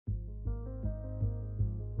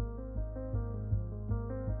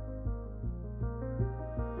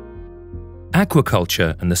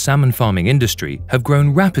Aquaculture and the salmon farming industry have grown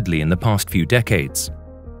rapidly in the past few decades,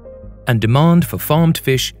 and demand for farmed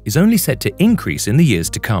fish is only set to increase in the years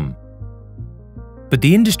to come. But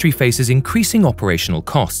the industry faces increasing operational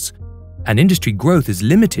costs, and industry growth is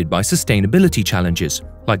limited by sustainability challenges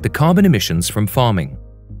like the carbon emissions from farming.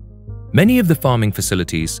 Many of the farming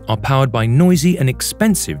facilities are powered by noisy and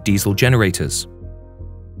expensive diesel generators.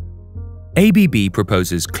 ABB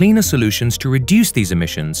proposes cleaner solutions to reduce these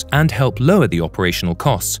emissions and help lower the operational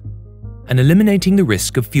costs, and eliminating the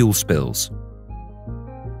risk of fuel spills.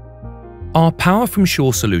 Our Power from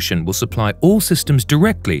Shore solution will supply all systems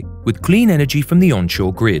directly with clean energy from the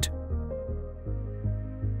onshore grid.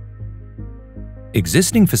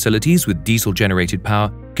 Existing facilities with diesel-generated power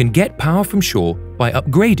can get power from shore by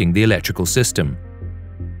upgrading the electrical system.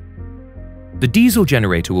 The diesel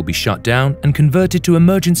generator will be shut down and converted to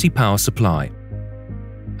emergency power supply.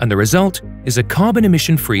 And the result is a carbon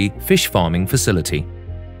emission-free fish farming facility.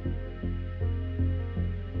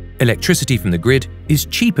 Electricity from the grid is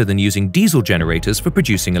cheaper than using diesel generators for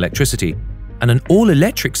producing electricity, and an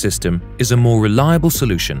all-electric system is a more reliable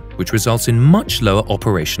solution, which results in much lower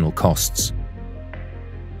operational costs.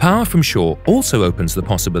 Power from shore also opens the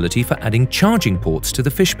possibility for adding charging ports to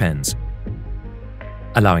the fish pens,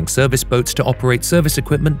 allowing service boats to operate service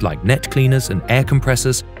equipment like net cleaners and air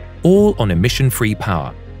compressors, all on emission-free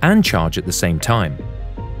power, and charge at the same time.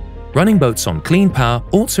 Running boats on clean power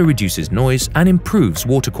also reduces noise and improves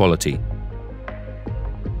water quality.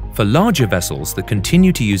 For larger vessels that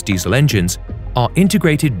continue to use diesel engines, our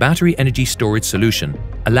integrated battery energy storage solution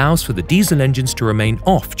allows for the diesel engines to remain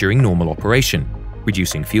off during normal operation,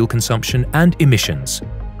 reducing fuel consumption and emissions.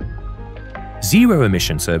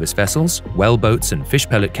 Zero-emission service vessels, wellboats and fish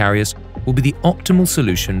pellet carriers will be the optimal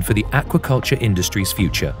solution for the aquaculture industry's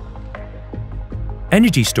future.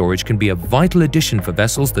 Energy storage can be a vital addition for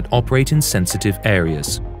vessels that operate in sensitive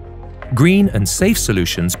areas. Green and safe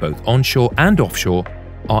solutions both onshore and offshore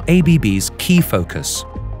are ABB's key focus.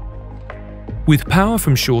 With Power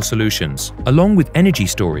from Shore solutions, along with energy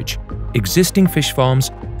storage, existing fish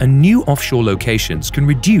farms and new offshore locations can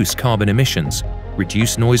reduce carbon emissions,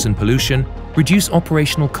 reduce noise and pollution, reduce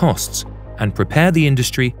operational costs, and prepare the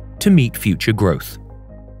industry to meet future growth.